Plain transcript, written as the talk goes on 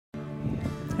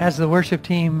As the worship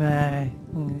team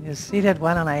is seated,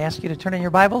 why don't I ask you to turn in your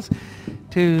Bibles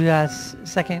to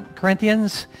 2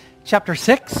 Corinthians chapter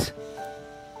 6.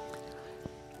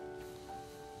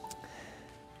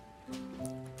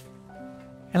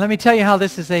 And let me tell you how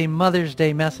this is a Mother's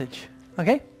Day message,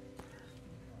 okay?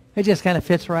 It just kind of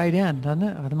fits right in, doesn't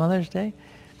it, with Mother's Day?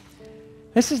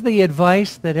 This is the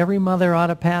advice that every mother ought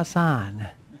to pass on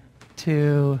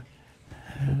to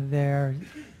their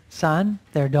son,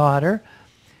 their daughter,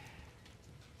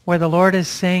 where the Lord is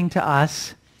saying to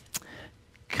us,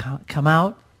 come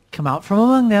out from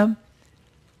among them.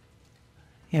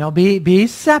 You know, be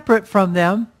separate from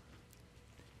them.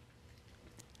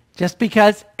 Just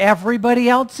because everybody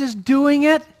else is doing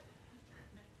it,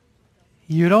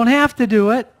 you don't have to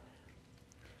do it.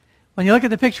 When you look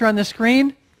at the picture on the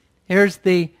screen, here's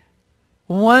the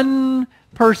one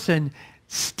person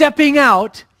stepping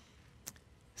out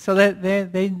so that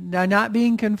they are not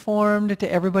being conformed to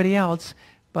everybody else.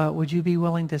 But would you be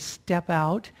willing to step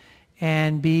out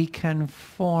and be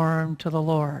conformed to the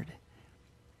Lord?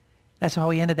 That's how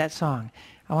we ended that song.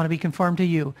 I want to be conformed to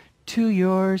you. To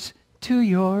yours,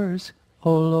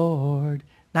 O Lord.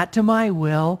 Not to my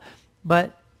will,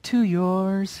 but to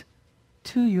yours,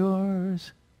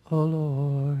 O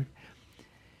Lord.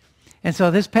 And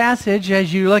so this passage,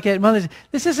 as you look at mothers,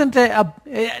 this isn't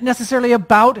necessarily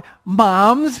about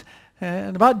moms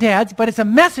and about dads, but it's a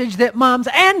message that moms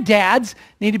and dads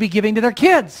need to be giving to their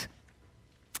kids.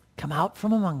 Come out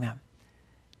from among them.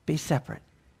 Be separate.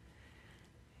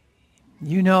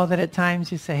 You know that at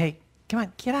times you say, hey, come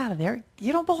on, get out of there.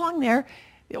 You don't belong there.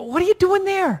 What are you doing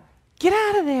there? Get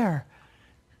out of there.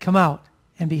 Come out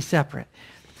and be separate.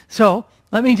 So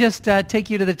let me just take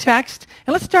you to the text.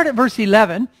 And let's start at verse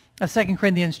 11 of 2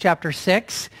 Corinthians chapter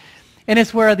 6. And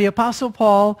it's where the Apostle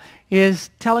Paul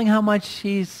is telling how much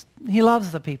he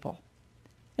loves the people.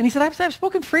 And he said, I've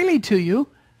spoken freely to you.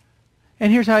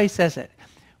 And here's how he says it.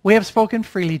 We have spoken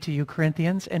freely to you,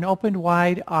 Corinthians, and opened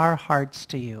wide our hearts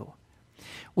to you.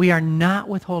 We are not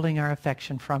withholding our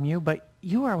affection from you, but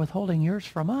you are withholding yours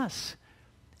from us.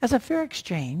 As a fair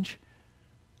exchange,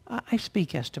 I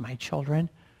speak as to my children.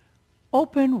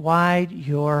 Open wide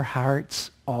your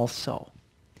hearts also.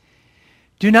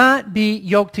 Do not be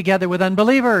yoked together with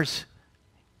unbelievers.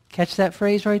 Catch that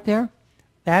phrase right there?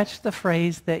 That's the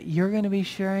phrase that you're going to be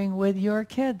sharing with your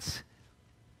kids.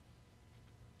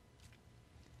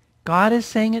 God is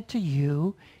saying it to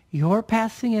you. You're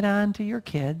passing it on to your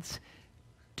kids.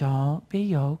 Don't be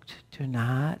yoked. Do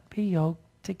not be yoked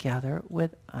together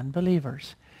with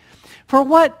unbelievers. For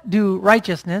what do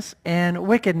righteousness and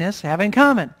wickedness have in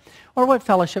common? Or what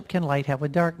fellowship can light have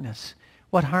with darkness?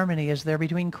 What harmony is there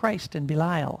between Christ and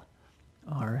Belial?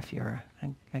 Or if you're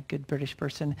a good British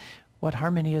person, what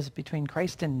harmony is between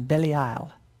Christ and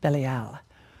Belial?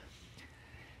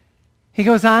 He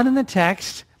goes on in the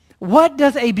text, what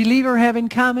does a believer have in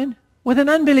common with an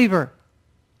unbeliever?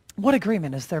 What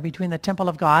agreement is there between the temple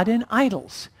of God and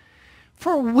idols?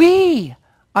 For we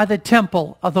are the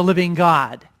temple of the living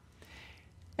God.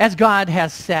 As God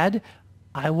has said,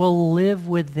 I will live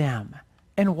with them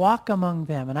and walk among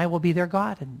them, and I will be their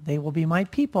God, and they will be my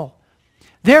people.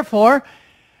 Therefore,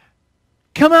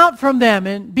 come out from them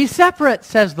and be separate,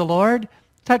 says the Lord.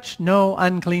 Touch no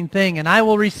unclean thing, and I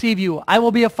will receive you. I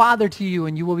will be a father to you,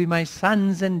 and you will be my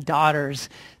sons and daughters,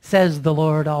 says the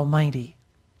Lord Almighty.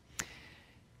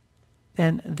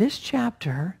 Then this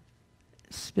chapter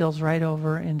spills right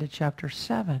over into chapter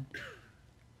 7.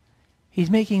 He's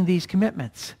making these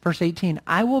commitments. Verse 18,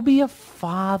 I will be a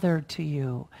father to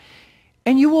you,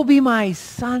 and you will be my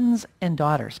sons and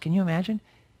daughters. Can you imagine?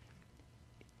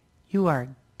 You are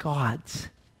God's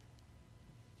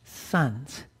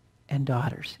sons and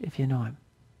daughters, if you know him.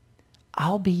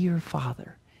 I'll be your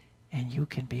father, and you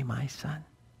can be my son.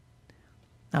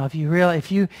 Now, if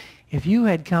you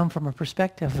had come from a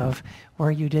perspective of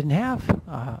where you didn't have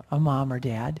a mom or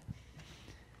dad,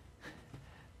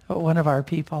 one of our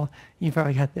people, you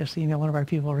probably got this email, one of our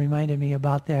people reminded me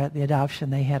about the adoption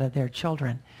they had of their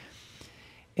children.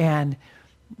 And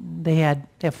they have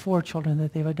 4 children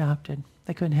that they've adopted.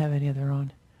 They couldn't have any of their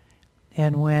own.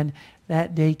 And when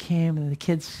that day came, and the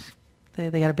kids, they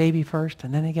got a baby first,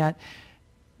 and then they got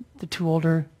the 2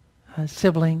 older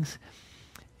siblings.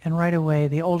 And right away,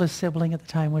 the oldest sibling at the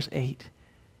time was 8.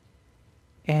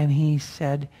 And he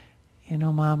said, you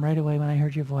know, Mom, right away when I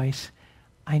heard your voice,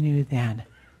 I knew then,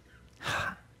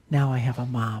 now I have a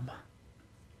mom.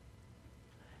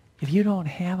 If you don't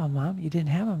have a mom, you didn't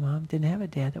have a mom, didn't have a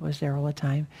dad that was there all the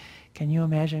time, can you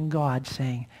imagine God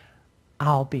saying,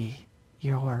 I'll be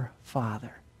your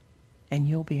father, and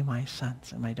you'll be my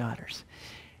sons and my daughters?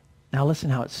 Now listen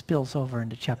how it spills over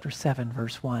into chapter 7,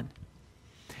 verse 1.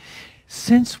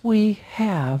 Since we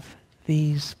have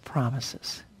these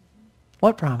promises.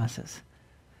 What promises?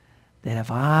 That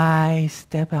if I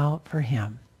step out for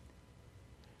him,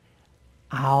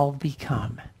 I'll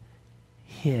become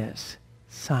his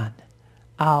son.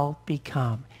 I'll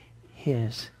become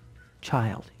his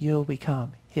child. You'll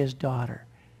become his daughter.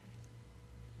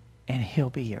 And he'll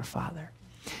be your father.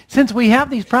 Since we have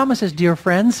these promises, dear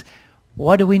friends,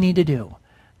 what do we need to do?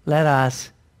 Let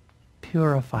us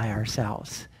purify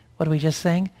ourselves. What do we just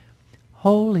sing?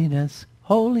 Holiness,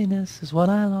 holiness is what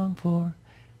I long for.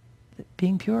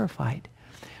 Being purified.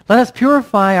 Let us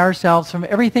purify ourselves from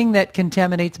everything that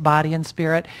contaminates body and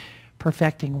spirit,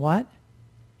 perfecting what?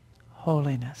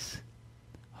 Holiness.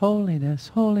 Holiness,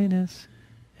 holiness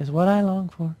is what I long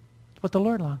for. It's what the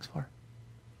Lord longs for.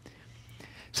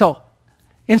 So,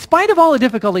 in spite of all the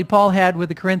difficulty Paul had with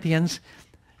the Corinthians,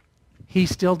 he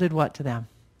still did what to them?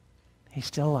 He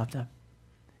still loved them.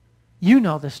 You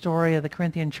know the story of the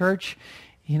Corinthian church.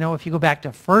 You know, if you go back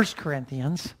to 1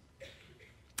 Corinthians,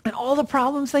 and all the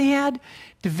problems they had,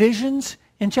 divisions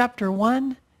in chapter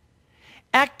 1,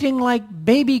 acting like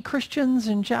baby Christians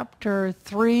in chapter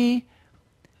 3,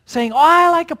 saying, oh, I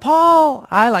like Paul.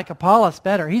 I like Apollos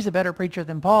better. He's a better preacher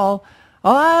than Paul.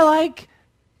 Oh, I like...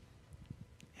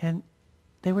 And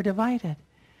they were divided.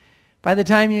 By the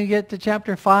time you get to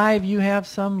chapter 5, you have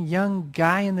some young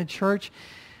guy in the church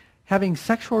having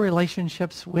sexual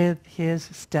relationships with his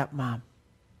stepmom.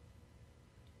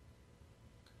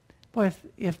 Boy,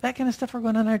 if that kind of stuff were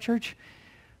going on in our church,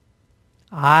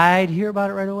 I'd hear about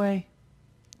it right away.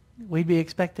 We'd be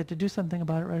expected to do something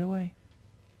about it right away.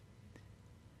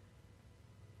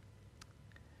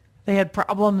 They had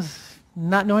problems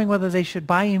not knowing whether they should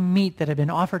buy meat that had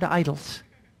been offered to idols.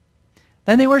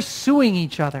 Then they were suing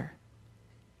each other.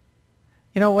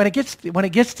 You know, when it gets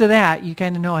to that, you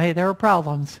kind of know, hey, there are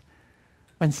problems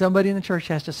when somebody in the church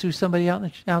has to sue somebody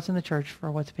else in the church for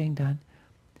what's being done.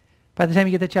 By the time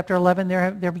you get to chapter 11,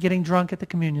 they're getting drunk at the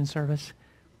communion service.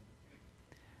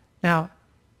 Now,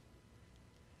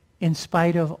 in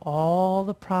spite of all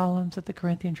the problems that the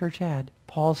Corinthian church had,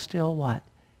 Paul still what?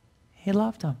 He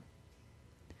loved them.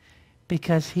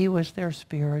 Because he was their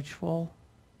spiritual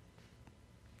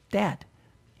dad.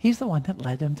 He's the one that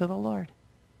led them to the Lord.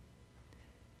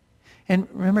 And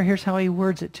remember, here's how he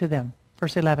words it to them.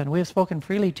 Verse 11, we have spoken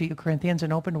freely to you, Corinthians,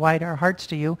 and opened wide our hearts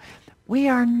to you. We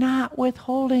are not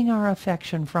withholding our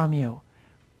affection from you.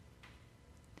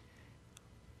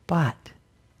 But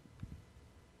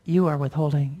you are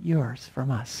withholding yours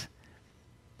from us.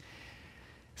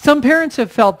 Some parents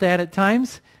have felt that at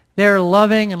times. They're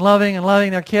loving and loving and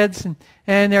loving their kids,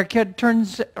 and their kid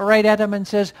turns right at them and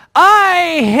says,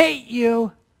 I hate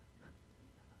you.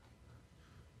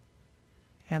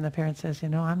 And the parent says, you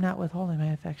know, I'm not withholding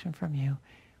my affection from you.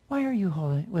 Why are you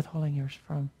withholding yours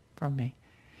from me?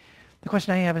 The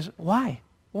question I have is, why?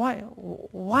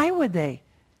 Why would they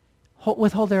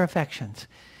withhold their affections?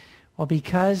 Well,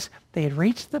 because they had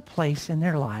reached the place in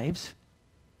their lives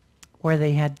where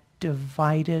they had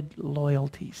divided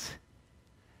loyalties.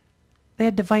 They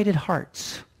had divided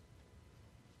hearts.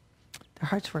 Their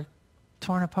hearts were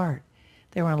torn apart.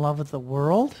 They were in love with the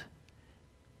world,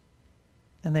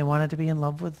 and they wanted to be in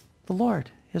love with the Lord,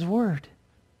 his word.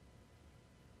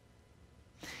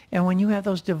 And when you have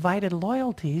those divided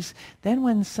loyalties, then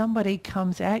when somebody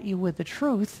comes at you with the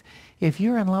truth, if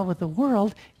you're in love with the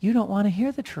world, you don't want to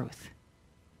hear the truth.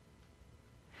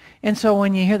 And so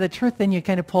when you hear the truth, then you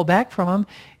kind of pull back from him,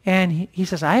 and he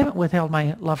says, I haven't withheld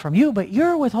my love from you, but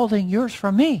you're withholding yours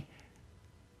from me.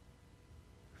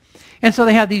 And so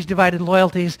they have these divided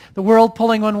loyalties, the world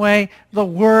pulling one way, the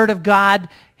Word of God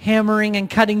hammering and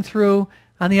cutting through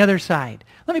on the other side.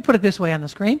 Let me put it this way on the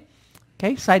screen,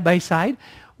 okay, side by side.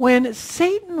 When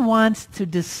Satan wants to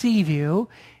deceive you,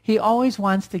 he always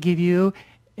wants to give you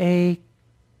a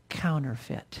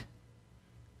counterfeit.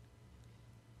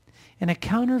 And a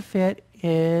counterfeit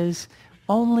is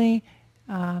only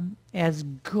as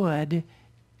good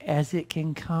as it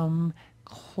can come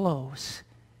close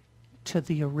to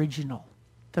the original,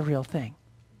 the real thing.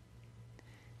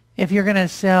 If you're going to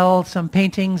sell some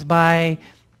paintings by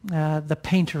the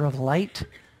painter of light,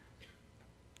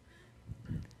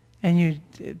 and you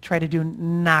try to do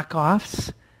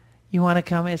knockoffs, you want to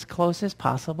come as close as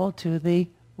possible to the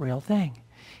real thing.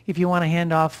 If you want to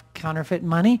hand off counterfeit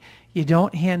money, you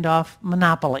don't hand off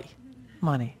Monopoly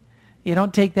money. You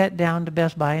don't take that down to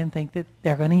Best Buy and think that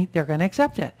they're going to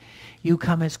accept it. You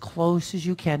come as close as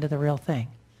you can to the real thing.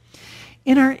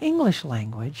 In our English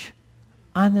language,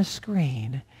 on the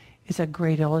screen is a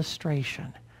great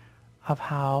illustration of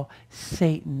how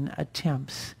Satan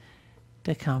attempts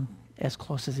to come as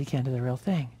close as he can to the real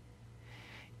thing.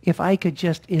 If I could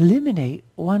just eliminate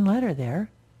one letter there,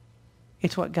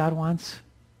 it's what God wants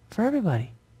for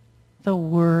everybody. The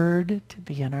Word to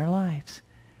be in our lives.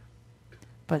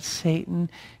 But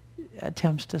Satan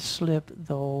attempts to slip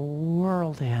the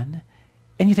world in.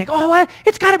 And you think, oh, well,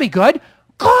 it's got to be good.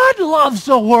 God loves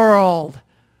the world.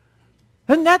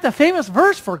 Isn't that the famous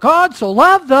verse? For God so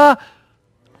loved the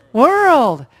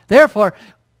world. Therefore,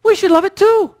 we should love it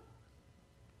too.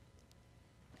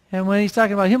 And when he's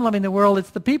talking about him loving the world, it's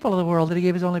the people of the world that he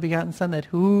gave his only begotten Son, that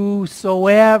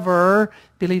whosoever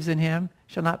believes in him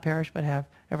shall not perish but have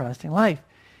everlasting life.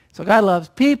 So God loves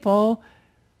people.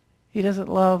 He doesn't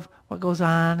love what goes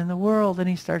on in the world, and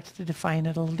he starts to define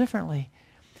it a little differently.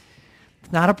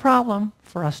 It's not a problem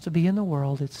for us to be in the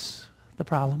world. The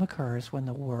problem occurs when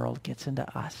the world gets into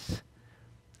us.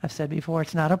 I've said before,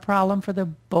 it's not a problem for the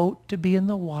boat to be in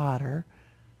the water.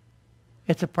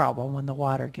 It's a problem when the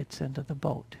water gets into the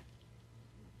boat.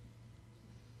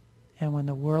 And when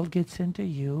the world gets into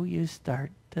you, you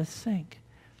start to sink.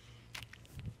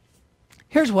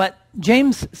 Here's what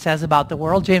James says about the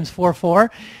world, James 4:4.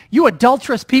 You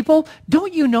adulterous people,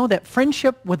 don't you know that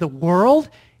friendship with the world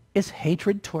is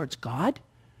hatred towards God?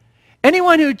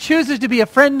 Anyone who chooses to be a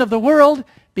friend of the world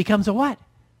becomes a what?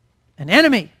 An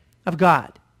enemy of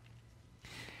God.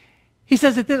 He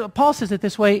says that Paul says it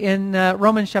this way in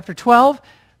Romans chapter 12,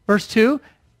 verse 2.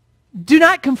 Do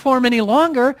not conform any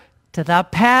longer to the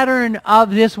pattern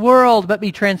of this world, but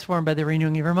be transformed by the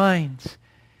renewing of your minds.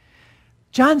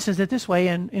 John says it this way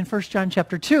in 1 John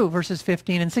chapter 2, verses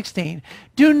 15 and 16.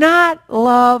 Do not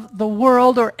love the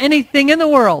world or anything in the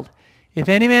world. If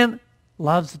any man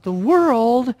loves the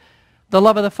world, the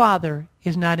love of the Father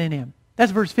is not in him.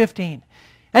 That's verse 15.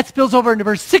 That spills over into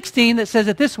verse 16 that says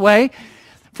it this way.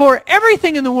 For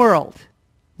everything in the world.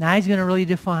 Now he's going to really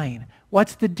define.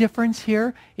 What's the difference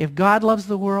here? If God loves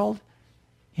the world,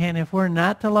 and if we're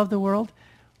not to love the world,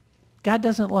 God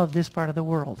doesn't love this part of the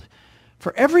world.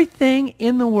 For everything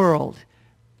in the world,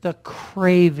 the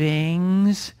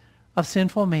cravings of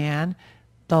sinful man,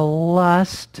 the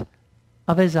lust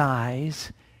of his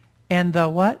eyes, and the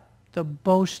what? The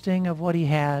boasting of what he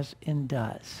has and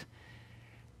does,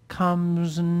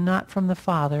 comes not from the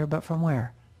Father, but from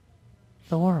where?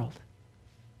 The world.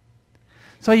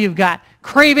 So you've got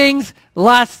cravings,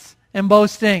 lusts, and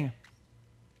boasting.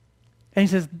 And he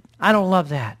says, I don't love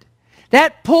that.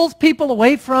 That pulls people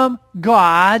away from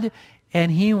God,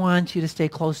 and he wants you to stay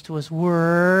close to his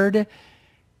word.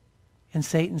 And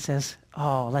Satan says,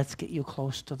 oh, let's get you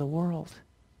close to the world.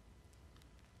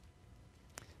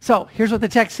 So here's what the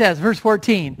text says, verse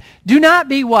 14. Do not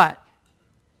be what?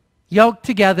 Yoked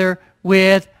together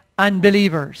with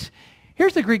unbelievers.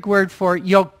 Here's the Greek word for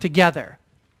yoked together.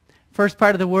 First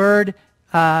part of the word,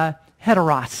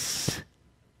 heteros.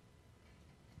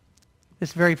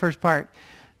 This very first part.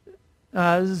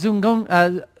 Zuguntest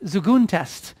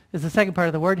is the second part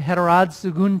of the word,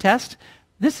 heterodzugountest.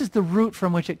 This is the root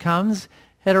from which it comes,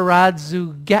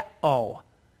 heterodzugeo.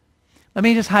 Let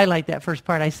me just highlight that first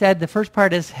part. I said the first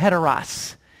part is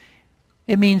heteros.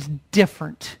 It means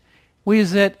different. We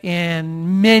use it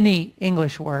in many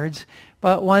English words,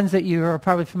 but ones that you are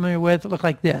probably familiar with look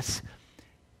like this.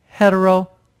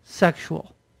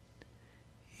 Heterosexual.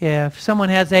 If someone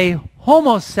has a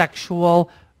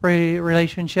homosexual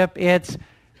relationship, it's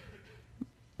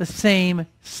the same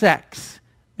sex,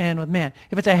 man with man.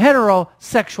 If it's a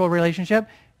heterosexual relationship,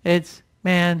 it's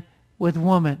man with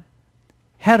woman.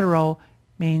 Hetero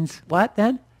means what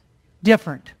then?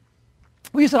 Different.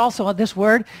 We use it also, this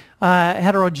word,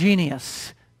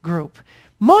 heterogeneous group.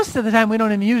 Most of the time we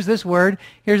don't even use this word.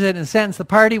 Here's it in a sentence. The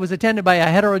party was attended by a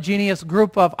heterogeneous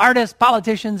group of artists,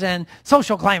 politicians, and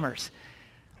social climbers.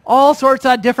 All sorts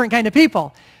of different kind of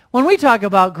people. When we talk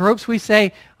about groups, we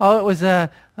say, oh, it was a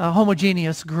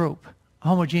homogeneous group. A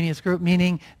homogeneous group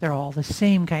meaning they're all the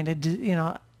same kind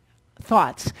of,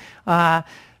 thoughts.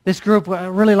 This group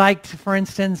really liked, for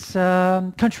instance,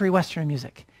 country western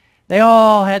music. They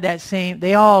all had that same,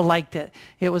 they all liked it.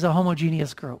 It was a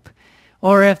homogeneous group.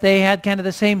 Or if they had kind of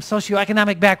the same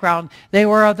socioeconomic background, they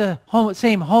were of the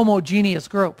same homogeneous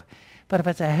group. But if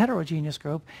it's a heterogeneous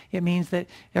group, it means that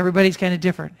everybody's kind of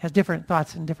different, has different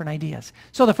thoughts and different ideas.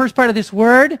 So the first part of this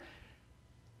word,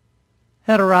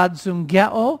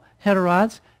 heterodzungeo,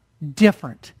 heterods,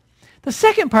 different. The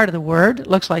second part of the word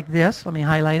looks like this. Let me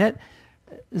highlight it.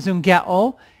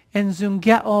 Zungeo. And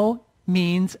zungeo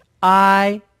means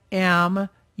I am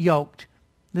yoked.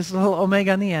 This little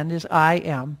omega on the end is I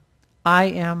am. I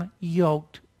am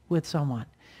yoked with someone.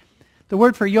 The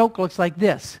word for yoke looks like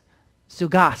this.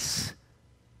 Zugas.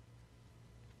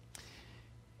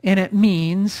 And it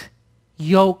means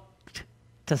yoked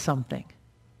to something.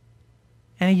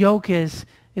 And a yoke is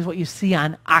what you see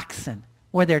on oxen,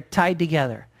 where they're tied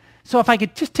together. So if I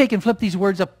could just take and flip these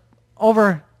words up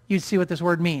over, you'd see what this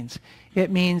word means. It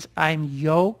means I'm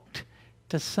yoked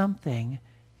to something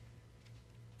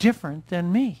different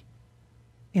than me.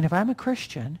 And if I'm a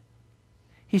Christian,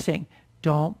 he's saying,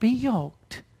 don't be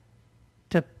yoked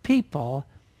to people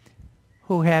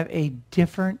who have a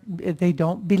different, they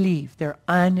don't believe. They're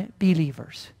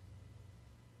unbelievers.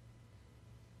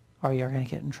 Or you're going to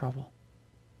get in trouble.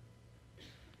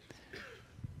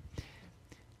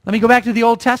 Let me go back to the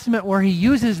Old Testament where he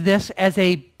uses this as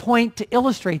a point to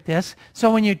illustrate this.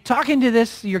 So when you're talking to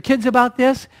your kids about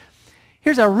this,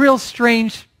 here's a real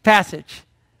strange passage.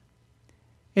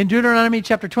 In Deuteronomy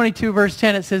chapter 22, verse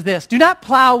 10, it says this, "Do not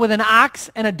plow with an ox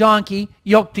and a donkey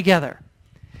yoked together."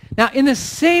 Now, in the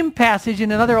same passage,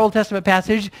 in another Old Testament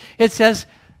passage, it says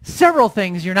several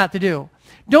things you're not to do.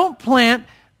 Don't plant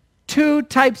two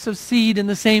types of seed in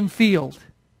the same field.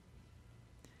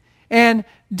 And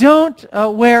don't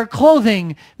wear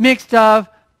clothing mixed of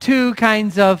two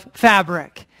kinds of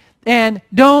fabric. And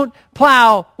don't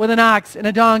plow with an ox and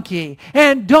a donkey.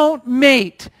 And don't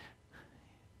mate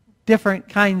different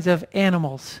kinds of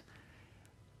animals.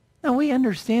 Now, we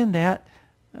understand that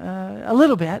a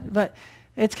little bit, but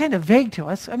it's kind of vague to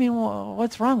us. I mean,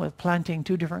 what's wrong with planting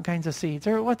two different kinds of seeds?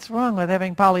 Or what's wrong with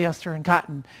having polyester and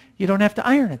cotton? You don't have to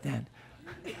iron it then.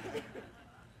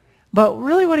 But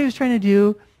really what he was trying to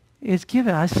do is give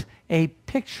us a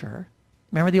picture.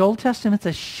 Remember, the Old Testament's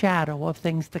a shadow of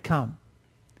things to come.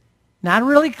 Not a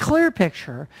really clear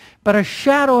picture, but a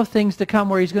shadow of things to come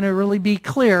where he's going to really be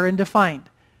clear and defined.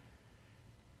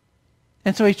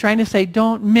 And so he's trying to say,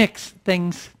 don't mix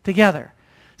things together.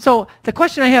 So the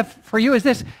question I have for you is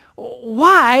this: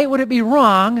 why would it be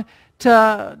wrong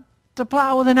to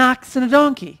plow with an ox and a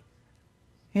donkey?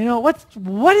 You know,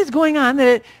 what is going on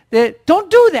that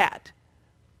don't do that?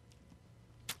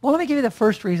 Well, let me give you the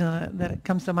first reason that it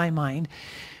comes to my mind.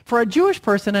 For a Jewish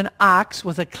person, an ox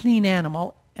was a clean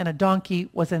animal and a donkey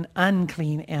was an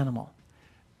unclean animal.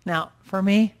 Now, for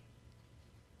me,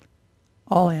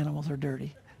 all animals are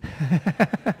dirty.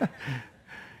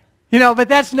 You know, but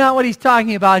that's not what he's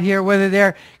talking about here, whether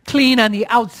they're clean on the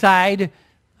outside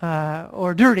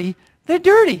or dirty. They're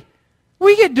dirty.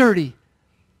 We get dirty.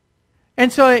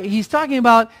 And so he's talking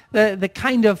about the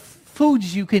kind of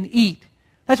foods you can eat.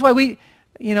 That's why we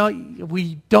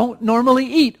don't normally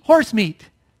eat horse meat,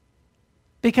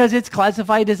 because it's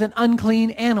classified as an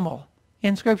unclean animal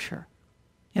in Scripture.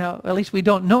 You know, at least we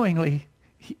don't knowingly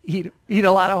eat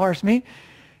a lot of horse meat.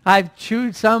 I've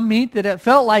chewed some meat that it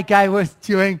felt like I was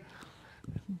chewing.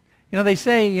 You know, they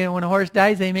say, when a horse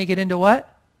dies, they make it into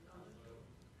what?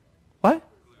 What?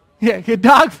 Yeah,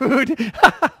 dog food.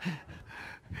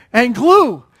 And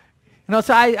glue.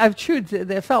 So I've chewed,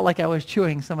 it felt like I was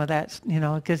chewing some of that,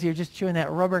 because you're just chewing that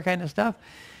rubber kind of stuff.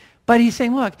 But he's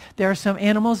saying, look, there are some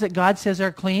animals that God says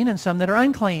are clean and some that are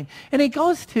unclean. And he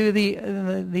goes to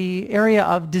the area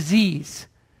of disease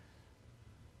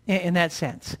in that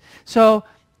sense. So,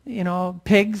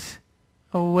 pigs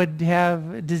would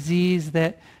have disease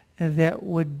that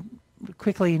would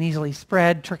quickly and easily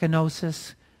spread,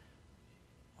 trichinosis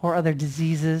or other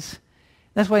diseases.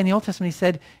 That's why in the Old Testament he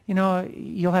said,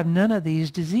 you'll have none of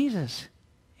these diseases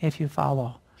if you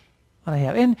follow what I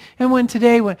have. And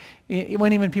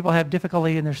when even people have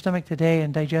difficulty in their stomach today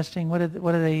and digesting, what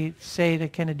do they say to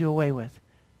kind of do away with?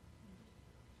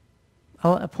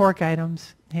 Pork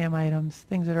items, ham items,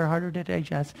 things that are harder to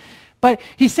digest. But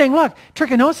he's saying, look,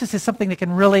 trichinosis is something that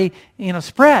can really,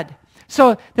 spread.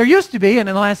 So there used to be, and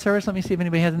in the last service, let me see if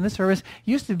anybody has in this service,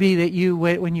 used to be that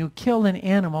when you killed an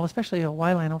animal, especially a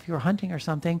wild animal, if you were hunting or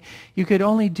something, you could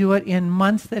only do it in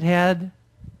months that had,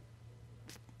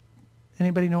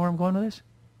 anybody know where I'm going with this?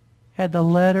 Had the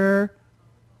letter,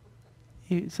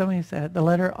 somebody said the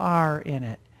letter R in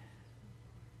it.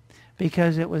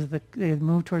 Because it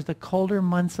moved towards the colder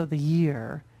months of the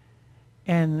year,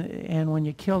 and when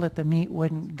you killed it, the meat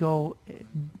wouldn't go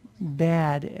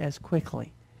bad as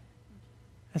quickly.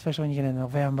 Especially when you get into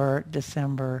November,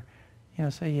 December,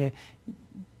 so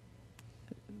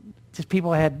just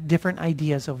people had different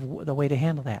ideas of the way to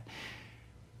handle that,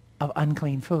 of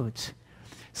unclean foods.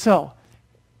 So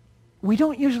we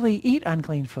don't usually eat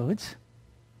unclean foods.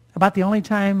 About the only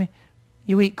time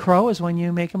you eat crow is when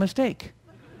you make a mistake,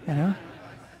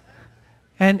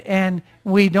 And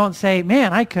we don't say,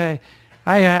 man, I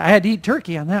had to eat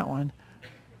turkey on that one.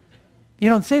 You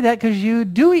don't say that because you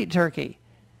do eat turkey.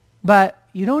 But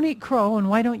you don't eat crow, and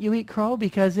why don't you eat crow?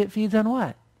 Because it feeds on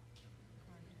what?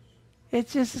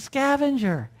 It's just a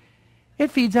scavenger.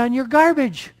 It feeds on your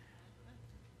garbage.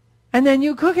 And then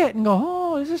you cook it and go,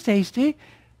 oh, this is tasty.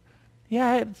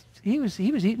 Yeah, he was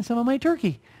eating some of my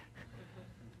turkey.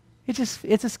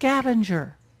 It's a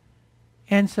scavenger.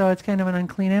 And so it's kind of an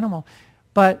unclean animal.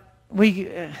 But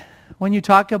when you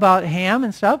talk about ham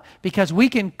and stuff, because we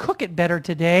can cook it better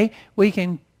today, we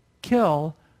can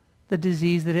kill the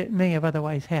disease that it may have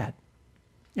otherwise had.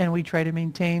 And we try to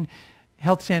maintain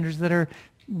health standards that are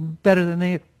better than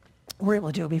they were able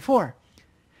to do before.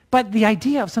 But the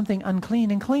idea of something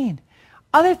unclean and clean.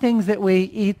 Other things that we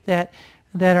eat that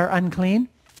are unclean.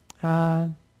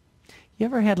 You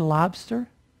ever had lobster?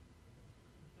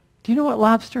 Do you know what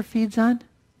lobster feeds on?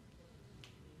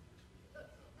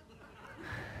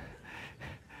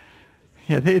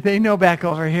 Yeah, they know back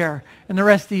over here. And the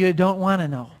rest of you don't want to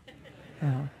know.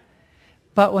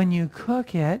 But when you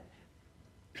cook it,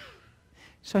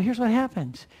 so here's what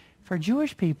happens. For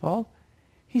Jewish people,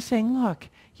 he's saying, look,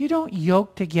 you don't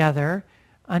yoke together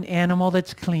an animal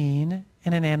that's clean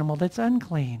and an animal that's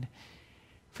unclean.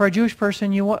 For a Jewish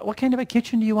person, what kind of a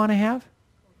kitchen do you want to have?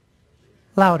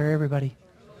 Louder, everybody.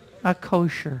 A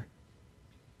kosher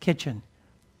kitchen.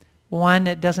 One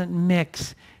that doesn't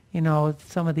mix,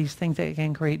 some of these things that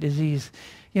can create disease.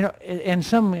 And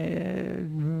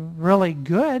some really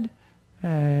good,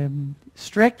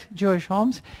 strict Jewish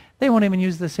homes, they won't even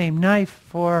use the same knife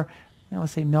for,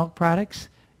 let's say, milk products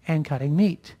and cutting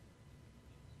meat.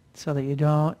 So that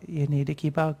you need to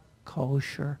keep a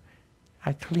kosher,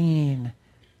 a clean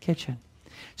kitchen.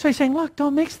 So he's saying, look,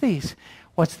 don't mix these.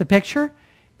 What's the picture?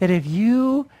 That if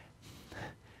you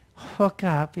hook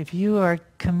up, if you are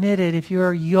committed, if you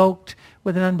are yoked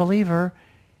with an unbeliever,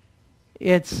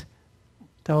 it's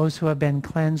those who have been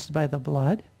cleansed by the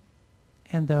blood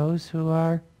and those who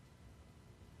are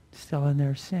still in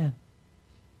their sin.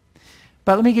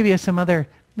 But let me give you some other.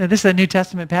 Now, this is a New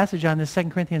Testament passage on this, 2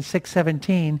 Corinthians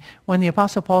 6:17. When the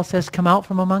Apostle Paul says, come out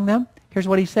from among them, here's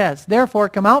what he says. Therefore,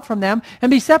 come out from them and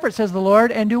be separate, says the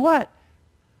Lord, and do what?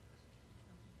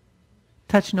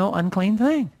 Touch no unclean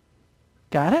thing.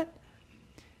 Got it?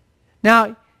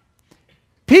 Now,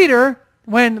 Peter,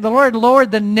 when the Lord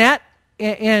lowered the net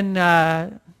in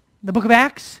the book of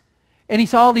Acts, and he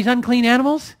saw all these unclean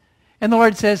animals, and the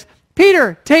Lord says,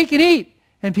 Peter, take and eat.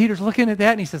 And Peter's looking at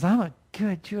that, and he says, I'm a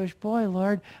good Jewish boy,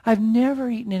 Lord. I've never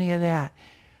eaten any of that.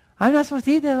 I'm not supposed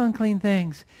to eat those unclean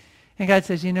things. And God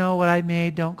says, you know what I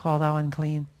made, don't call thou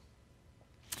unclean.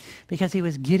 Because he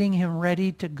was getting him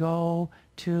ready to go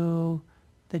to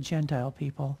the Gentile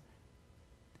people,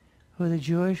 who the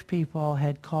Jewish people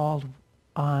had called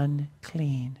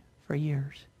unclean for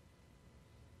years.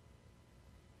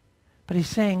 But he's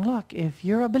saying, look, if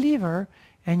you're a believer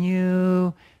and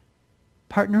you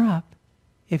partner up,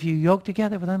 if you yoke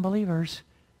together with unbelievers,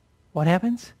 what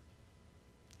happens?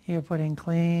 You're putting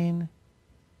clean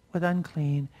with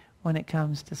unclean when it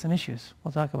comes to some issues.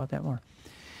 We'll talk about that more.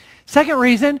 Second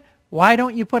reason, why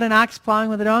don't you put an ox plowing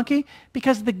with a donkey?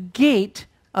 Because the gait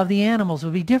of the animals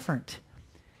would be different.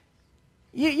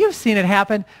 You've seen it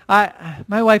happen.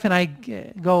 My wife and I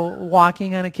go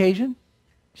walking on occasion.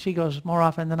 She goes more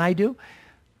often than I do.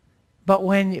 But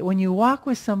when you walk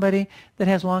with somebody that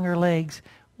has longer legs,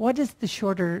 what does the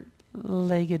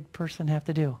shorter-legged person have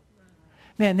to do?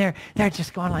 Man, they're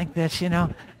just going like this,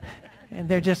 and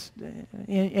they're just,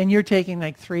 and you're taking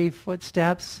like 3-foot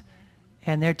steps,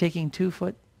 and they're taking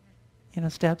 2-foot,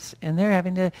 steps, and they're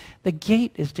having to, the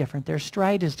gait is different, their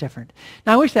stride is different.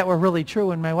 Now, I wish that were really true.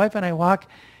 When my wife and I walk,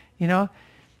 I'm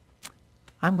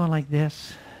going like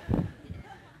this.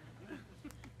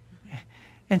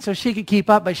 And so she could keep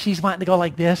up, but she's wanting to go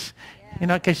like this,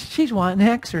 because she's wanting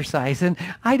exercise, and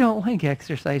I don't like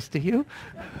exercise, do you?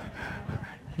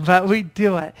 But we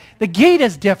do it. The gait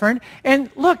is different.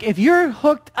 And look, if you're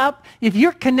hooked up, if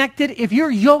you're connected, if you're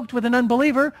yoked with an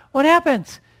unbeliever, what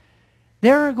happens?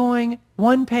 They're going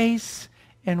one pace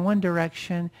in one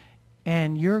direction,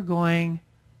 and you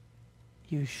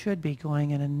should be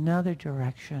going in another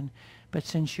direction. But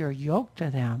since you're yoked to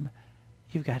them,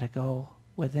 you've got to go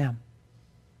with them.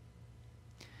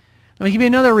 Let me give you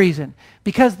another reason.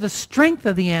 Because the strength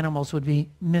of the animals would be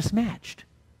mismatched.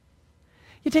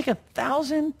 You take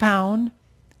 1,000-pound,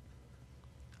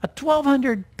 a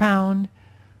 1,200-pound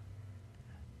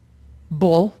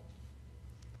bull,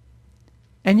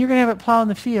 and you're going to have it plow in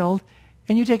the field,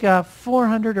 and you take a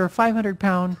 400 or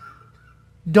 500-pound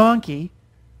donkey,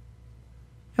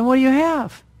 and what do you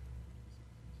have?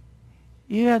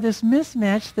 You have this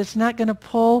mismatch that's not going to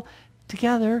pull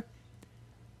together.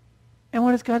 And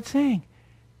what is God saying?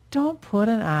 Don't put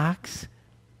an ox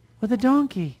with a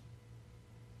donkey.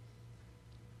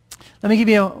 Let me give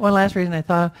you one last reason I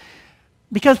thought.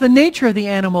 Because the nature of the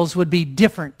animals would be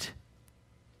different.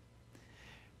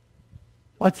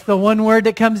 What's the one word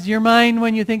that comes to your mind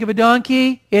when you think of a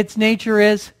donkey? Its nature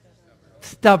is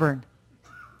stubborn.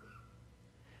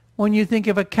 When you think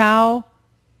of a cow,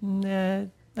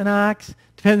 an ox,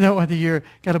 depends on whether you've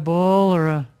got a bull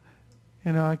or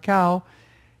a cow.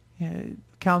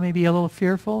 Cow may be a little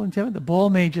fearful and timid. The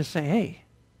bull may just say, hey,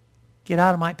 get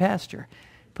out of my pasture.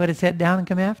 Put its head down and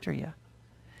come after you.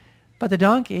 But the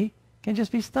donkey can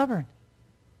just be stubborn.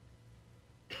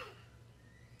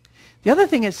 The other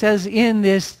thing it says in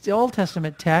this Old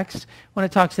Testament text, when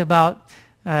it talks about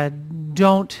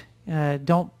don't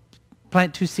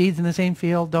plant two seeds in the same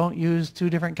field, don't use two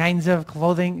different kinds of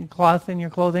cloth in your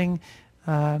clothing,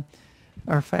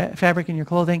 or fabric in your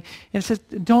clothing. And it says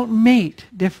don't mate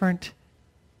different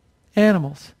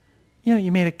animals.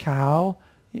 You mate a cow,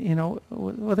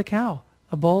 with a cow,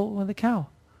 a bull with a cow.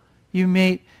 You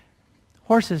mate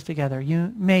horses together.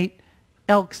 You mate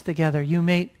elks together.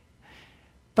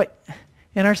 But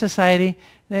in our society,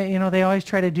 they always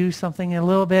try to do something a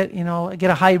little bit,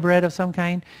 get a hybrid of some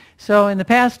kind. So in the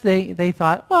past, they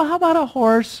thought, well, how about a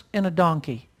horse and a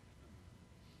donkey?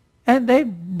 And they've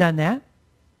done that.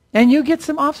 And you get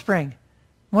some offspring.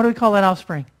 What do we call that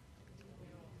offspring?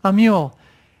 A mule.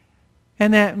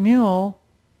 And that mule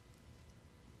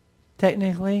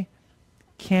technically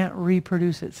can't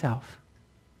reproduce itself.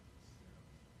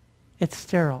 It's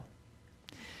sterile.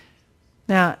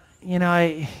 Now,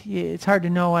 it's hard to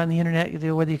know on the internet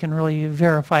whether you can really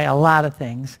verify a lot of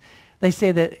things. They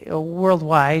say that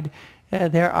worldwide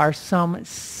there are some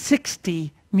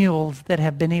 60 mules that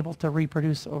have been able to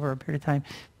reproduce over a period of time.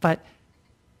 But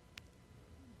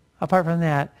apart from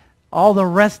that, all the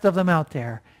rest of them out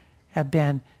there have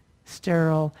been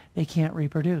sterile. They can't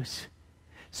reproduce.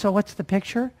 So what's the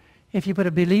picture? If you put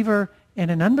a believer and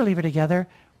an unbeliever together,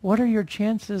 what are your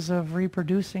chances of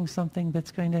reproducing something that's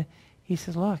going to... He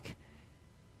says, look,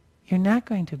 you're not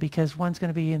going to, because one's going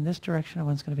to be in this direction and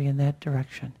one's going to be in that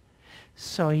direction.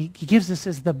 So he gives us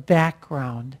as the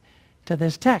background to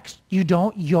this text. You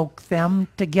don't yoke them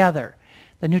together.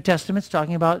 The New Testament's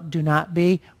talking about do not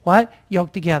be, what?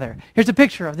 Yoked together. Here's a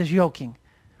picture of this yoking.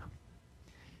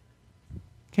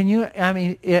 I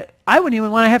wouldn't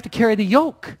even want to have to carry the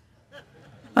yoke.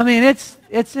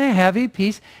 It's a heavy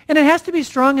piece, and it has to be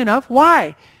strong enough.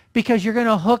 Why? Because you're going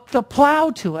to hook the plow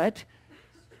to it.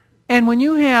 And when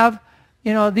you have,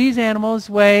 these animals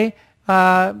weigh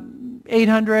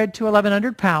 800 to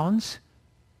 1,100 pounds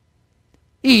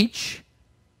each,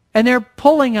 and they're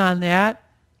pulling on that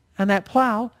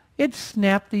plow, it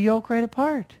snapped the yoke right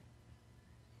apart.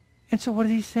 And so what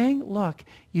is he saying? Look,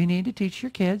 you need to teach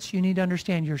your kids, you need to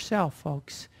understand yourself,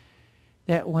 folks,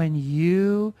 that when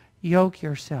you yoke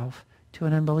yourself to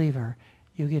an unbeliever,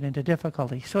 you get into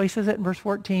difficulty. So he says it in verse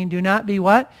 14, do not be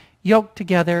what? Yoked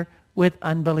together with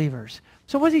unbelievers.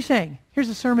 So what's he saying? Here's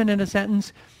a sermon in a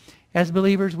sentence. As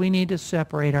believers, we need to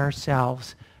separate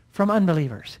ourselves from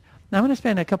unbelievers. Now I'm going to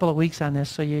spend a couple of weeks on this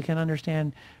so you can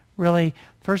understand really,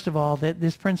 first of all, that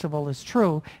this principle is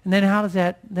true. And then how does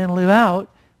that then live out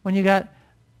when you got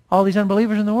all these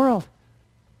unbelievers in the world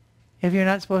if you're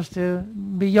not supposed to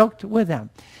be yoked with them?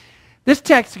 This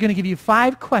text is going to give you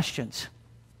 5 questions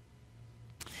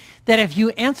that if you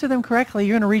answer them correctly,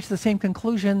 you're going to reach the same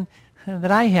conclusion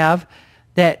that I have,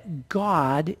 that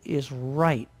God is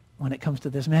right when it comes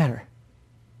to this matter.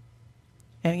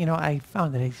 And, I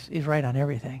found that he's right on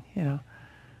everything,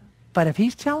 But if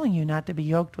he's telling you not to be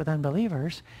yoked with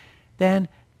unbelievers, then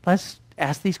let's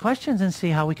ask these questions and see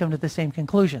how we come to the same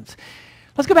conclusions.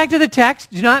 Let's go back to the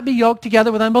text. Do not be yoked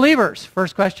together with unbelievers.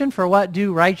 First question, for what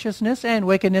do righteousness and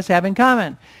wickedness have in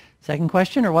common? Second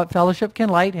question, or what fellowship can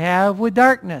light have with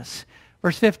darkness?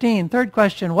 Verse 15. Third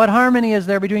question, what harmony is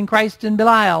there between Christ and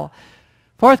Belial?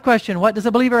 Fourth question, what does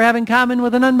a believer have in common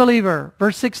with an unbeliever?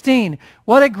 Verse 16.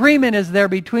 What agreement is there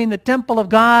between the temple of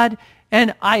God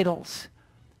and idols?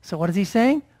 So what is he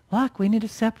saying? Look, we need to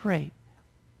separate.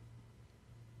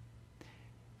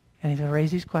 And he's going to raise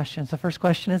these questions. The first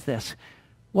question is this.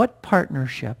 What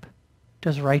partnership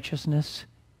does righteousness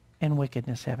and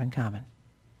wickedness have in common?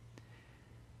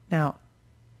 Now,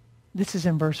 this is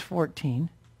in verse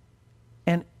 14.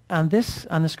 And on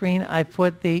the screen, I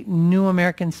put the New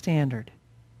American Standard.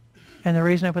 And the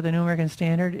reason I put the New American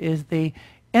Standard is the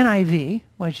NIV,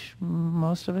 which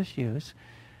most of us use.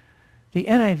 The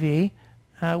NIV,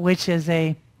 which is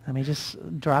let me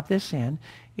just drop this in.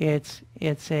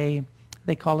 They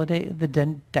call it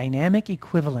the dynamic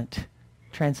equivalent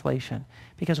translation.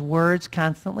 Because words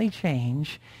constantly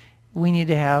change, we need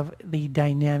to have the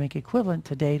dynamic equivalent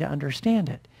today to understand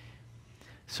it.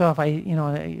 So if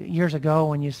years ago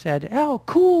when you said, oh,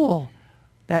 cool,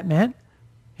 that meant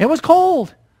it was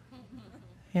cold.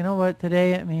 You know what?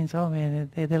 Today it means, oh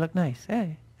man, they look nice.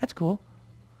 Hey, that's cool.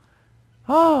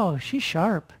 Oh, she's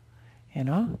sharp. You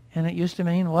know? And it used to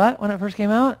mean what when it first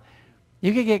came out?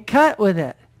 You could get cut with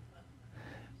it.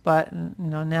 But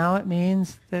now it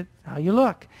means that how you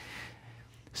look.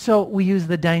 So we use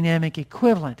the dynamic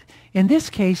equivalent. In this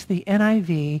case, the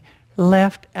NIV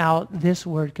left out this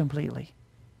word completely.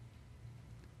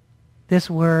 This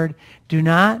word, do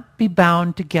not be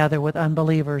bound together with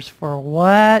unbelievers for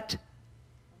what?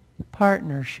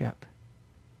 Partnership.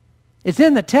 It's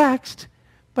in the text,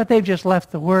 but they've just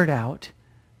left the word out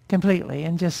completely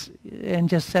and just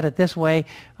said it this way.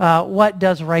 What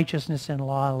does righteousness and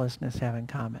lawlessness have in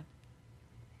common?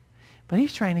 But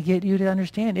he's trying to get you to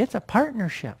understand it's a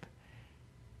partnership.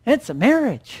 It's a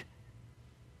marriage.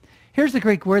 Here's the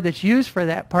Greek word that's used for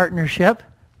that partnership,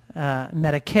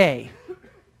 metake.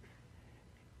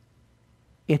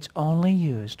 It's only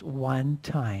used one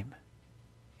time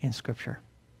in Scripture.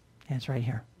 And it's right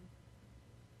here.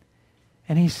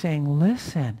 And he's saying,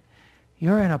 listen,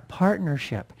 you're in a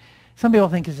partnership. Some people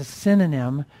think it's a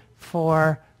synonym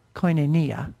for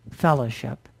koinonia,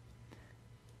 fellowship.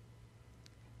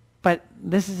 But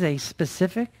this is a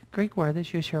specific Greek word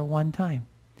that's used here one time.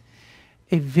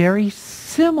 A very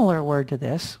similar word to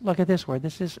this, look at this word.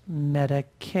 This is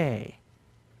metake.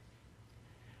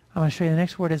 I'm going to show you the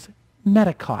next word is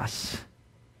metakos.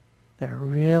 They're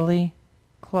really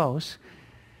close.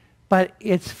 But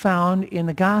it's found in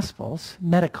the Gospels,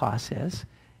 metakos is,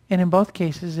 and in both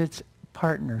cases it's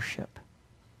partnership.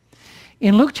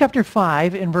 In Luke chapter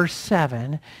 5, in verse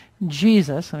 7,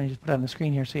 Jesus, let me just put it on the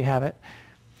screen here so you have it.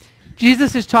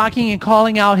 Jesus is talking and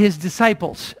calling out his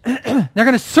disciples. They're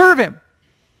going to serve him.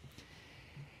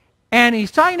 And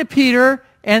he's talking to Peter,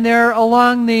 and they're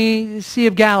along the Sea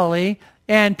of Galilee,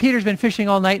 and Peter's been fishing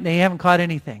all night, and they haven't caught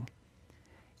anything.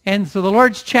 And so the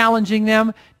Lord's challenging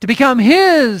them to become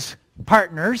his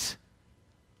partners.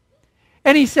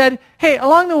 And he said, hey,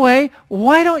 along the way,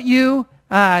 why don't you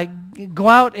go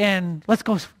out and let's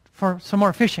go for some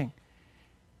more fishing?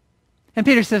 And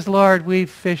Peter says, Lord, we've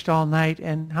fished all night,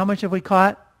 and how much have we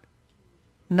caught?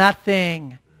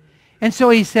 Nothing. And so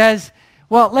he says,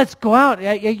 well, let's go out.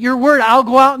 At your word, I'll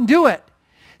go out and do it.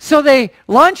 So they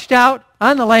launched out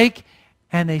on the lake,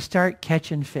 and they start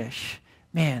catching fish.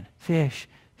 Man, fish,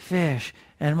 fish,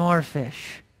 and more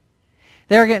fish.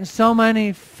 They were getting so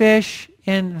many fish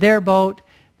in their boat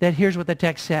that here's what the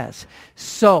text says.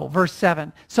 So, verse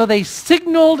 7. So they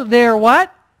signaled their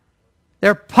what?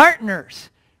 Their partners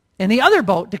in the other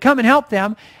boat to come and help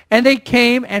them. And they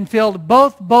came and filled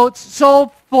both boats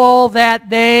so full that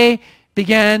they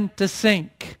began to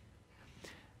sink.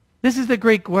 This is the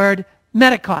Greek word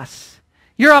metakos.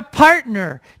 You're a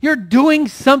partner. You're doing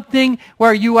something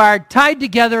where you are tied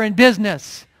together in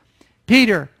business.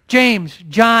 Peter, James,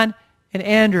 John, and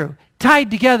Andrew, tied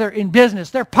together in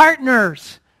business. They're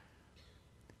partners.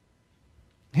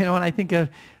 You know, when I think of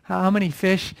how many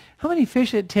fish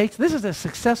it takes, this is a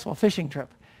successful fishing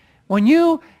trip. When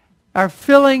you are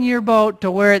filling your boat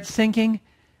to where it's sinking,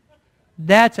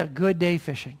 that's a good day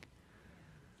fishing.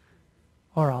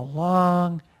 Or a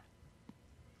long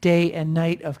day and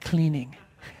night of cleaning.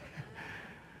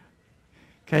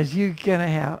 Because you're going to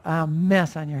have a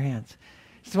mess on your hands.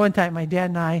 Just one time, my dad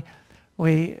and I,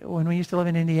 when we used to live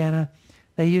in Indiana,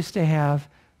 they used to have,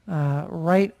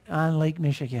 right on Lake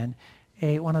Michigan,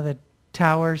 one of the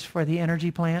towers for the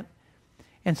energy plant.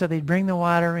 And so they'd bring the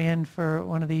water in for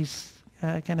one of these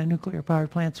kind of nuclear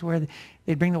powered plants where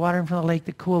they'd bring the water in from the lake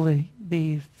to cool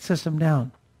the system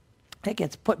down. It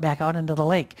gets put back out into the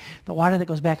lake. The water that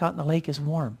goes back out in the lake is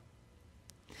warm.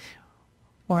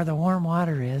 Where the warm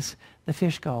water is, the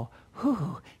fish go,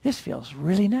 whew, this feels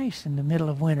really nice in the middle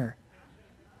of winter.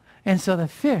 And so the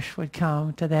fish would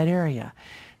come to that area.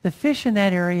 The fish in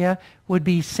that area would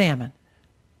be salmon.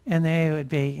 And they would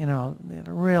be, you know,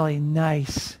 really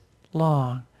nice,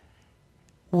 long,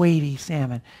 weighty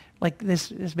salmon. Like this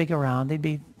big around. They'd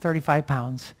be 35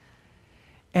 pounds.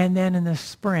 And then in the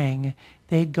spring,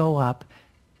 they'd go up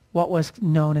what was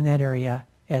known in that area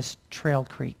as Trail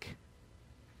Creek.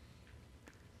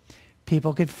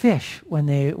 People could fish when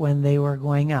they were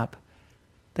going up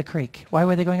the creek. Why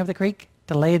were they going up the creek?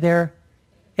 To lay their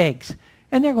eggs.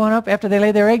 And they're going up. After they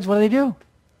lay their eggs, what do?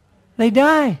 They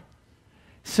die.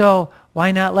 So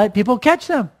why not let people catch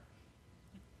them?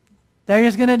 They're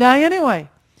just going to die anyway.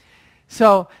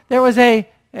 So there was the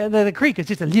creek is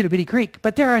just a little bitty creek,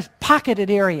 but there are pocketed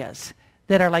areas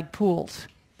that are like pools.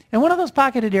 And one of those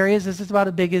pocketed areas is about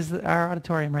as big as our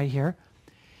auditorium right here.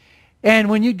 And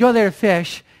when you'd go there to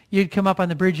fish, you'd come up on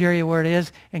the bridge area where it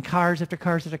is, and cars after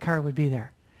cars after car would be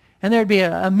there. And there'd be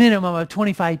a minimum of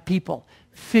 25 people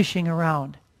fishing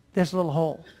around. this little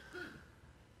hole.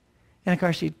 And of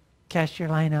course, you'd cast your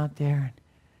line out there.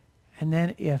 And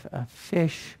then if a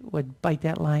fish would bite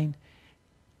that line,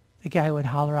 the guy would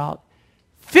holler out,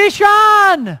 "Fish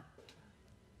on!"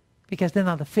 Because then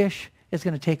now the fish is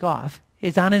going to take off.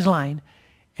 It's on his line.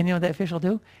 And you know what that fish will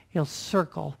do? He'll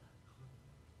circle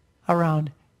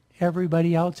around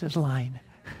everybody else's line.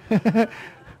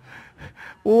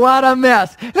 What a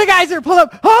mess. The guys are pulling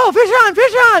up, "Oh, fish on,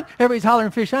 fish on." Everybody's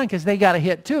hollering fish on because they got a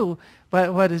hit too.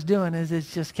 But what it's doing is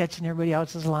it's just catching everybody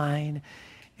else's line.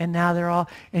 And now they're all,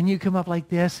 and you come up like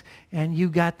this, and you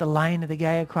got the line of the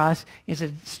guy across. It's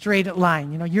a straight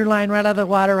line. You know, your line right out of the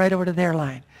water, right over to their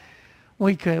line.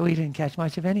 We didn't catch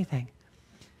much of anything.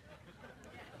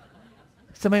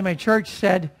 Somebody in my church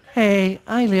said, "Hey,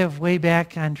 I live way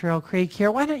back on Trail Creek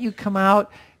here. Why don't you come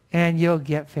out and you'll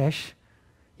get fish?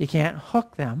 You can't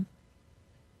hook them.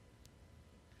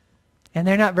 And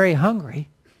they're not very hungry.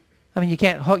 I mean, you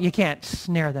can't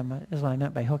snare them, is what I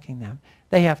meant by hooking them.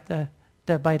 They have to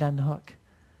bite on the hook."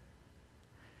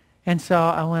 And so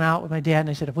I went out with my dad and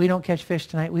I said, "If we don't catch fish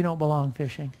tonight, we don't belong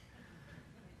fishing."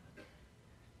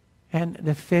 And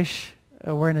the fish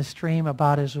were in a stream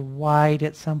about as wide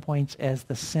at some points as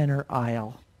the center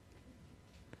aisle.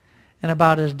 And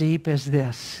about as deep as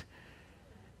this.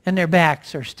 And their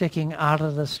backs are sticking out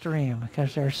of the stream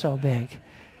because they're so big.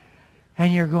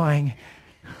 And you're going,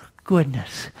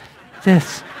 "Goodness,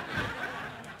 this."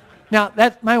 Now,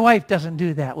 my wife doesn't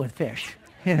do that with fish,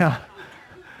 you know.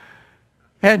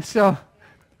 And so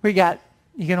you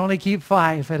can only keep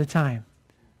 5 at a time.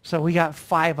 So we got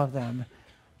 5 of them.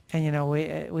 And, you know,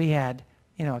 we had,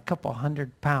 you know, a couple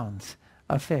 100 pounds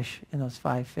of fish in those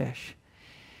 5 fish.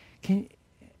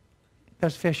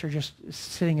 Those fish are just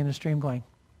sitting in the stream going.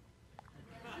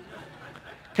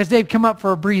 Because they've come up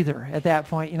for a breather at that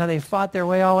point. You know, they fought their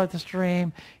way all at the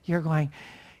stream. You're going,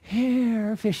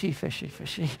 "Here, fishy, fishy,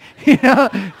 fishy." You know,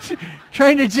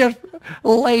 trying to just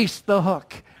lace the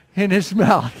hook in his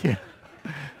mouth. You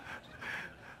know.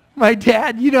 My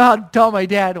dad, you know how tall my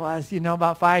dad was, you know,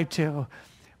 about 5'2".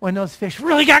 When those fish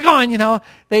really got going, you know,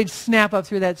 they'd snap up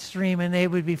through that stream and they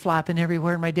would be flopping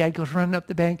everywhere. And my dad goes running up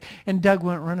the bank and Doug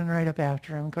went running right up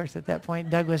after him. Of course, at that point,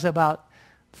 Doug was about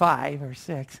 5 or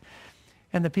 6.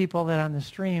 And the people that on the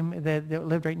stream, that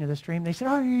lived right near the stream, they said,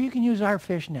 "Oh, you can use our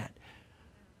fish net."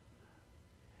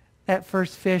 That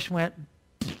first fish went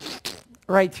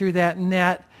right through that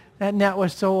net. That net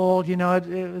was so old, you know,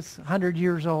 it was 100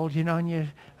 years old, you know, and you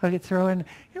hook it through and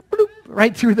bloop,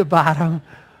 right through the bottom.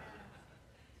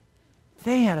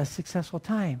 They had a successful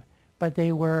time, but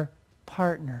they were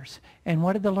partners. And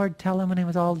what did the Lord tell them when it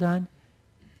was all done?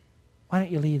 "Why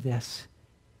don't you leave this,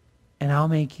 and I'll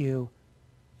make you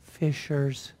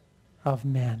fishers of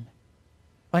men.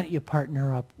 Why don't you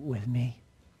partner up with me?"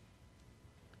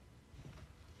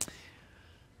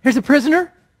 Here's a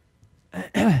prisoner,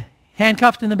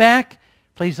 handcuffed in the back,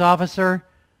 police officer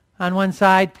on one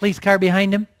side, police car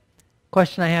behind him.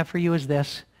 Question I have for you is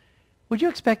this. Would you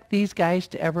expect these guys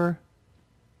to ever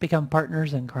become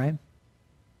partners in crime?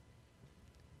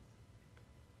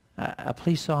 A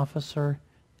police officer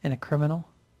and a criminal?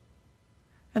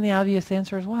 And the obvious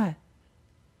answer is what?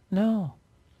 No.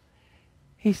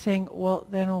 He's saying, well,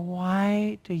 then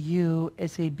why do you,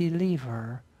 as a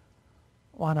believer,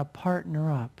 want to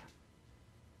partner up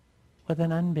with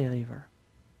an unbeliever?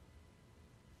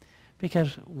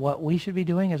 Because what we should be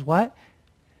doing is what?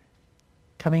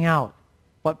 Coming out.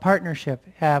 What partnership?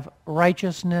 Have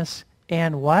righteousness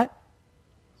and what?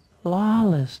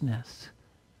 Lawlessness.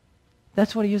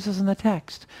 That's what he uses in the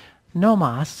text.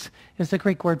 Nomos is the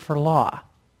Greek word for law.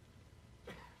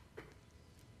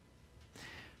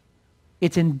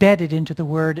 It's embedded into the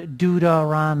word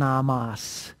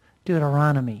Deuteronomos,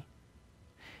 Deuteronomy.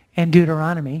 And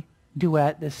Deuteronomy,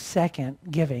 duet, the second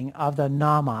giving of the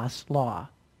Nomos law.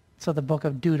 So the book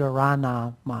of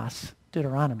Deuteronomos,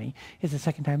 Deuteronomy, is the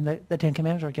second time that the Ten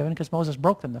Commandments were given because Moses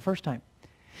broke them the first time.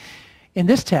 In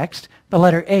this text, the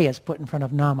letter A is put in front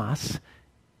of Nomos.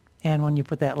 And when you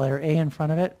put that letter A in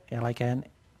front of it, like an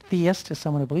theist is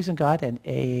someone who believes in God, and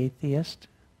atheist,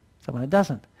 someone who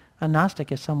doesn't. A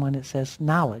Gnostic is someone that says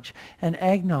knowledge. An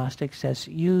agnostic says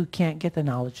you can't get the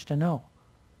knowledge to know.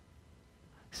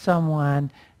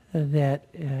 Someone that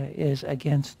is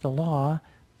against the law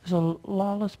is a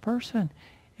lawless person.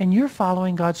 And you're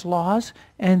following God's laws,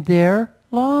 and they're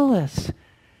lawless.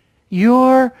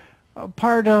 You're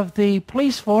part of the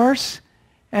police force,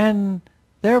 and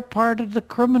they're part of the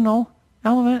criminal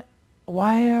element.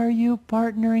 Why are you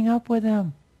partnering up with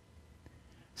them?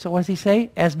 So what does he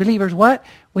say? As believers, what?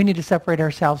 We need to separate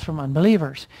ourselves from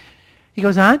unbelievers. He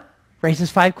goes on,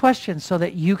 raises 5 questions so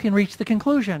that you can reach the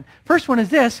conclusion. First one is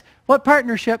this: what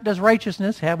partnership does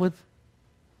righteousness have with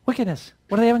wickedness?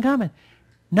 What do they have in common?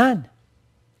 None.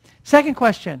 Second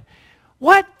question: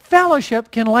 what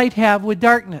fellowship can light have with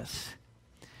darkness?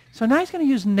 So now he's going to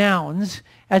use nouns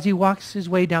as he walks his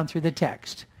way down through the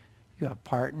text. You have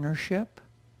partnership.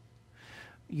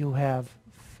 You have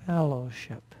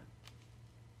fellowship.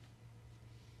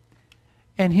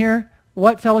 And here,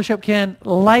 what fellowship can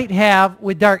light have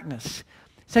with darkness?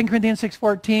 2 Corinthians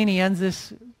 6:14, he ends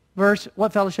this verse,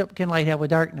 what fellowship can light have with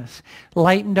darkness?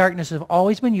 Light and darkness have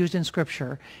always been used in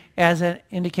Scripture as an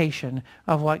indication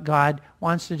of what God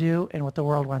wants to do and what the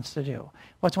world wants to do.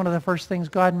 What's one of the first things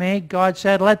God made? God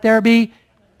said, let there be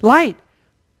light.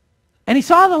 And he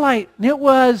saw the light, and it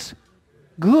was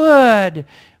good.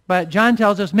 But John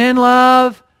tells us men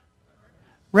love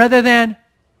rather than,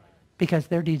 because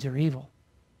their deeds are evil.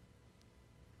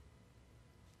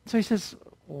 So he says,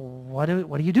 what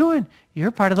are you doing?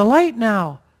 You're part of the light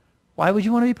now. Why would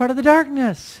you want to be part of the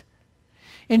darkness?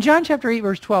 In John chapter 8,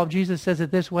 verse 12, Jesus says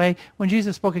it this way. When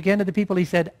Jesus spoke again to the people, he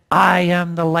said, I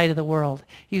am the light of the world.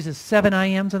 He uses 7 I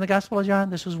ams in the Gospel of John.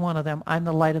 This was one of them. I'm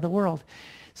the light of the world.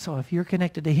 So if you're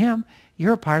connected to him,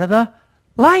 you're a part of the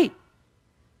light.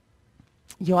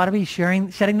 You ought to be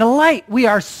shedding the light. We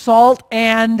are salt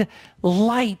and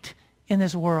light in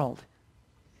this world.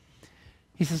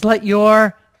 He says, let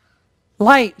your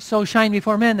light so shine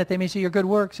before men that they may see your good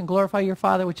works and glorify your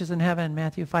Father which is in heaven,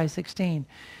 Matthew 5:16.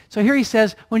 So here he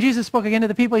says, when Jesus spoke again to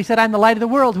the people, he said, I'm the light of the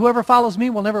world. Whoever follows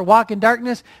me will never walk in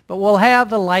darkness, but will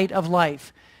have the light of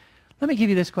life. Let me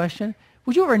give you this question.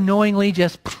 Would you ever knowingly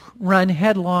just run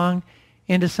headlong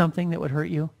into something that would hurt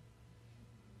you?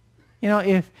 You know,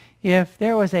 if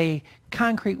there was a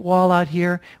concrete wall out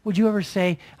here, would you ever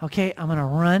say, okay, I'm going to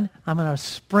run, I'm going to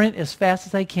sprint as fast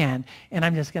as I can, and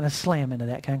I'm just going to slam into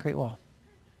that concrete wall?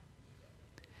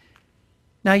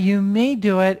 Now, you may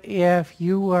do it if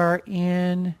you are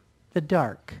in the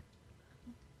dark.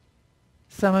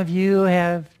 Some of you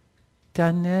have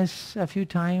done this a few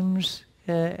times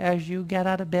as you get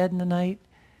out of bed in the night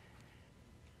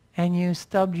and you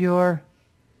stubbed your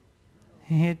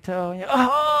toe.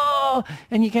 Oh!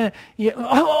 And you kind of,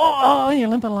 and you're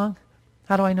limping along.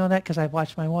 How do I know that? Because I've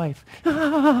watched my wife.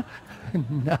 No,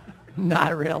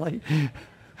 not really.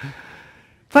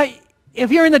 But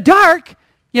if you're in the dark,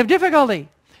 you have difficulty.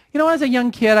 You know, when I was a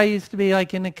young kid, I used to be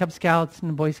like in the Cub Scouts and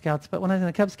the Boy Scouts. But when I was in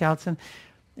the Cub Scouts, and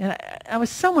I was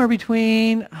somewhere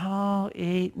between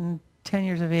 8 and 10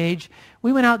 years of age,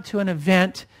 we went out to an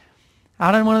event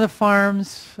out on one of the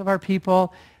farms of our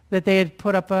people that they had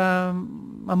put up a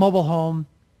mobile home,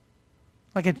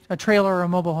 like a trailer or a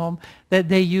mobile home that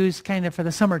they used kind of for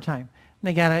the summertime. And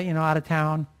they got out of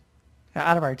town,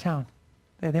 out of our town.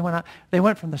 They went out. They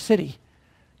went from the city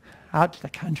out to the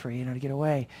country, to get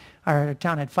away. Our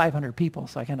town had 500 people,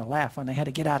 so I kind of laughed when they had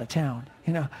to get out of town.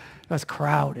 It was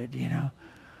crowded,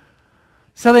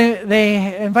 So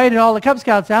they invited all the Cub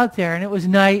Scouts out there, and it was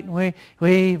night, and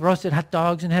we roasted hot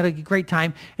dogs and had a great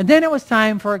time. And then it was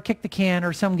time for a kick the can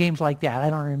or some games like that. I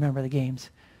don't remember the games.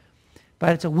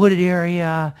 But it's a wooded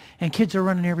area, and kids are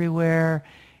running everywhere,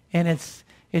 and it's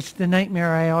the nightmare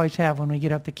I always have when we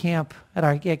get up to camp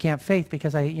at Camp Faith,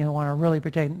 because I want to really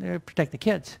protect the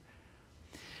kids.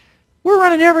 We're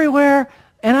running everywhere,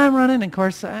 and I'm running. And of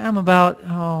course, I'm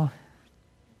about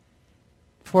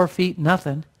 4 feet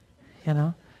nothing,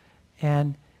 and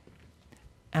I'm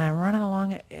running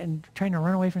along and trying to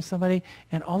run away from somebody,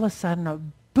 and all of a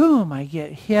sudden, boom! I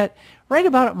get hit right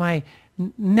about at my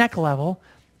neck level,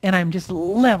 and I'm just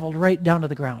leveled right down to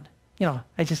the ground.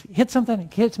 I just hit something,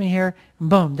 it hits me here, and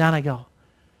boom, down I go.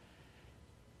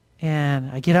 And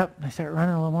I get up, and I start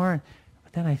running a little more,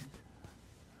 but then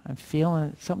I'm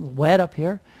feeling something wet up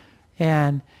here.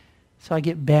 And so I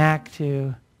get back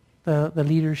to the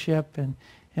leadership and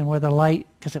where the light,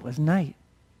 because it was night.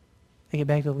 I get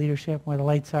back to the leadership where the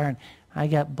lights are, and I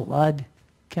got blood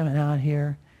coming out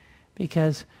here,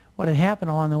 because what had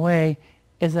happened along the way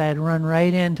is I had run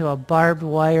right into a barbed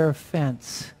wire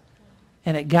fence,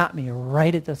 and it got me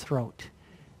right at the throat.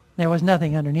 There was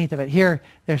nothing underneath of it. Here,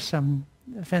 there's some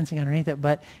fencing underneath it,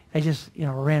 but I just,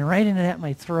 ran right into that in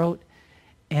my throat,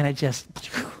 and it just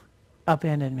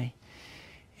upended me.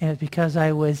 And it's because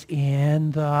I was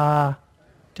in the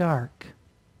dark.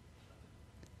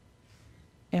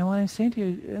 And what I'm saying to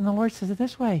you, and the Lord says it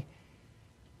this way,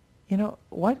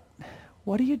 what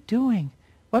are you doing?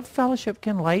 What fellowship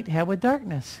can light have with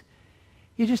darkness?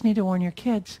 You just need to warn your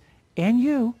kids and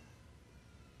you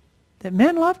that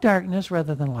men love darkness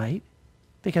rather than light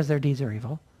because their deeds are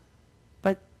evil.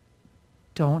 But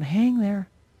don't hang there.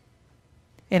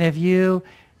 And if you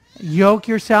Yoke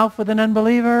yourself with an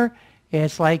unbeliever.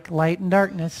 It's like light and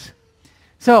darkness.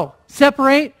 So,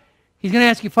 separate. He's going to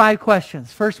ask you 5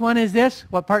 questions. First one is this.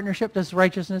 What partnership does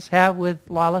righteousness have with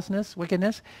lawlessness,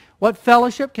 wickedness? What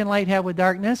fellowship can light have with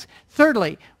darkness?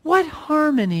 Thirdly, what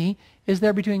harmony is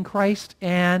there between Christ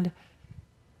and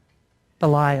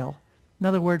Belial?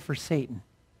 Another word for Satan.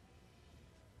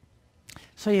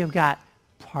 So you've got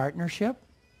partnership.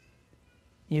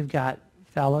 You've got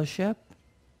fellowship.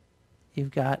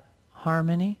 You've got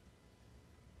harmony.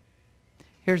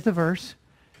 Here's the verse.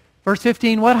 Verse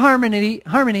 15, what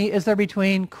harmony is there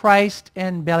between Christ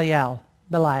and Belial?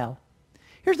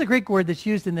 Here's the Greek word that's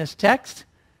used in this text.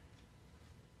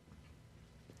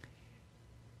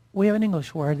 We have an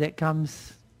English word that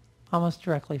comes almost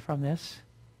directly from this.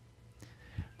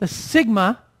 The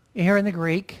sigma here in the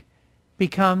Greek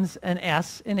becomes an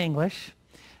S in English.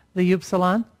 The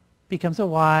upsilon becomes a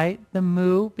Y. The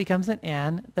mu becomes an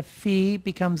N. The phi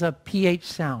becomes a PH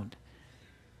sound.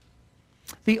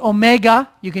 The omega,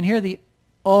 you can hear the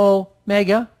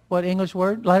omega. What English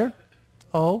word, letter?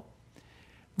 O.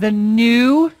 The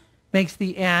nu makes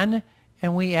the N,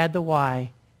 and we add the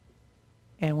Y.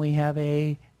 And we have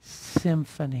a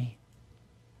symphony.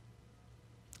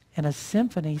 And a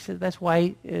symphony, so that's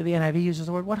why the NIV uses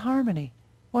the word, what harmony?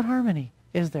 What harmony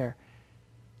is there?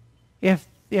 If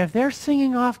they're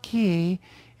singing off key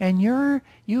and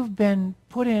you've been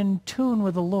put in tune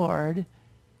with the Lord,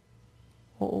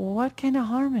 what kind of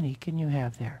harmony can you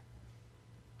have there?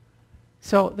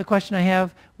 So the question I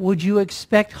have, would you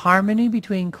expect harmony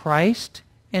between Christ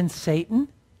and Satan?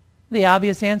 The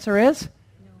obvious answer is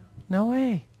no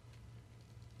way.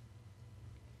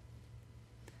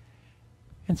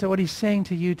 And so what he's saying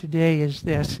to you today is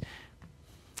this.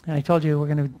 And I told you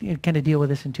we're going to kind of deal with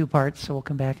this in 2 parts, so we'll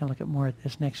come back and look at more at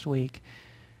this next week.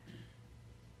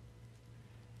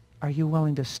 Are you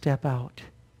willing to step out?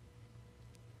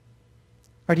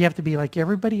 Or do you have to be like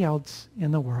everybody else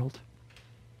in the world?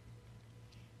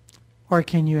 Or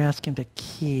can you ask him to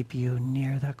keep you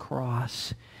near the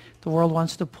cross? The world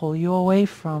wants to pull you away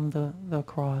from the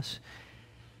cross.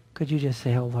 Could you just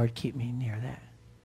say, oh, Lord, keep me near that?